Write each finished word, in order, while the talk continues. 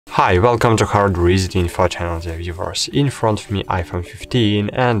Hi, welcome to HardReset.Info channel, dear viewers. In front of me iPhone 15,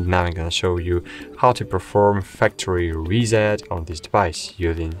 and now I'm gonna show you how to perform factory reset on this device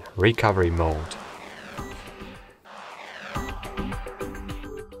using recovery mode.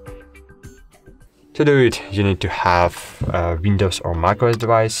 To do it, you need to have a Windows or macOS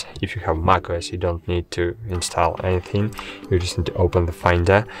device. If you have macOS, you don't need to install anything. You just need to open the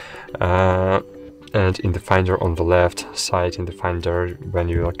Finder. And in the Finder on the left side, in the Finder, when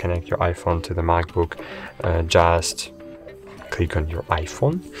you will connect your iPhone to the MacBook, just click on your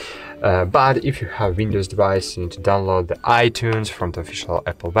iPhone. But if you have Windows device, you need to download the iTunes from the official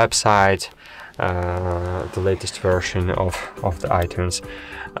Apple website, the latest version of the iTunes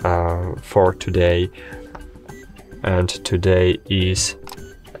for today. And today is,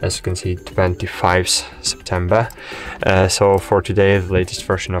 as you can see, 25th September. So for today, the latest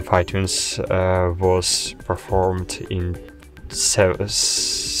version of iTunes was performed in 7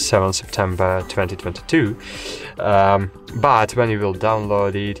 September 2022. But when you will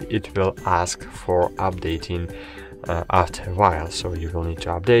download it, it will ask for updating after a while. So you will need to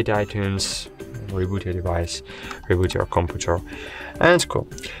update iTunes, reboot your device, reboot your computer, and cool.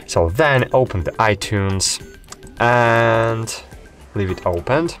 So then open the iTunes and leave it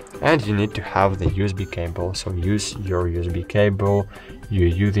opened, and you need to have the USB cable. So use your USB cable you're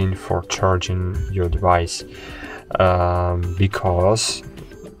using for charging your device, because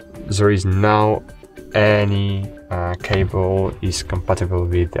there is no any cable is compatible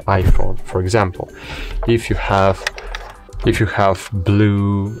with the iPhone. For example, if you have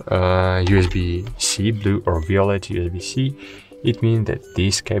blue USB-C, blue or violet USB-C, it means that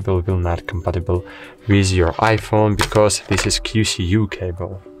this cable will not compatible with your iPhone because this is QCU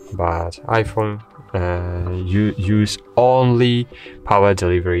cable. But iPhone you use only power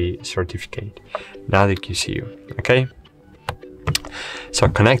delivery certificate, not the QCU. Okay. So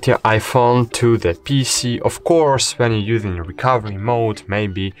connect your iPhone to the PC. Of course, when you're using recovery mode,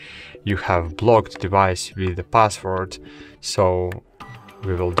 maybe you have blocked the device with the password. So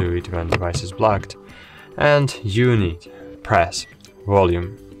we will do it when the device is blocked. And you need press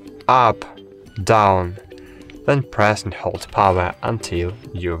volume up, down, then press and hold power until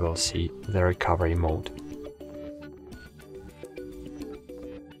you will see the recovery mode.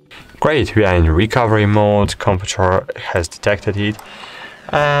 Great, we are in recovery mode, computer has detected it,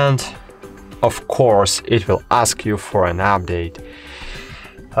 and of course it will ask you for an update.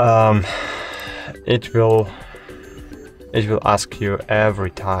 It will ask you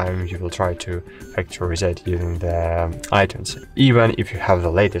every time you will try to factory reset using the iTunes. Even if you have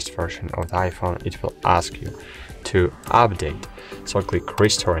the latest version of the iPhone, it will ask you to update. So click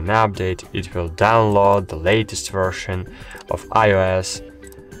restore and update. It will download the latest version of iOS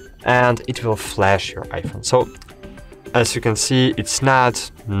and it will flash your iPhone. So as you can see, it's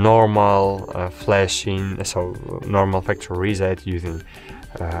not normal flashing, so normal factory reset using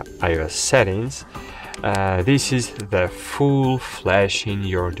iOS settings. This is the full flashing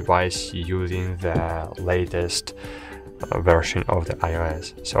your device using the latest version of the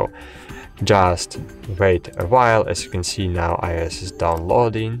iOS. So just wait a while. As you can see, now iOS is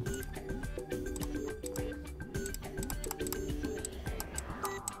downloading.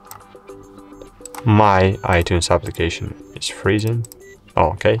 My iTunes application is freezing. Oh,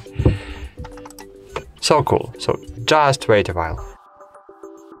 okay. So cool. So just wait a while.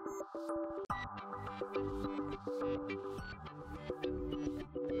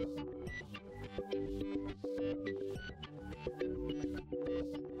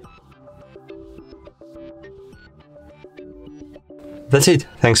 That's it.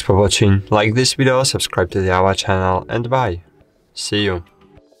 Thanks for watching. Like this video, subscribe to our channel, and bye. See you.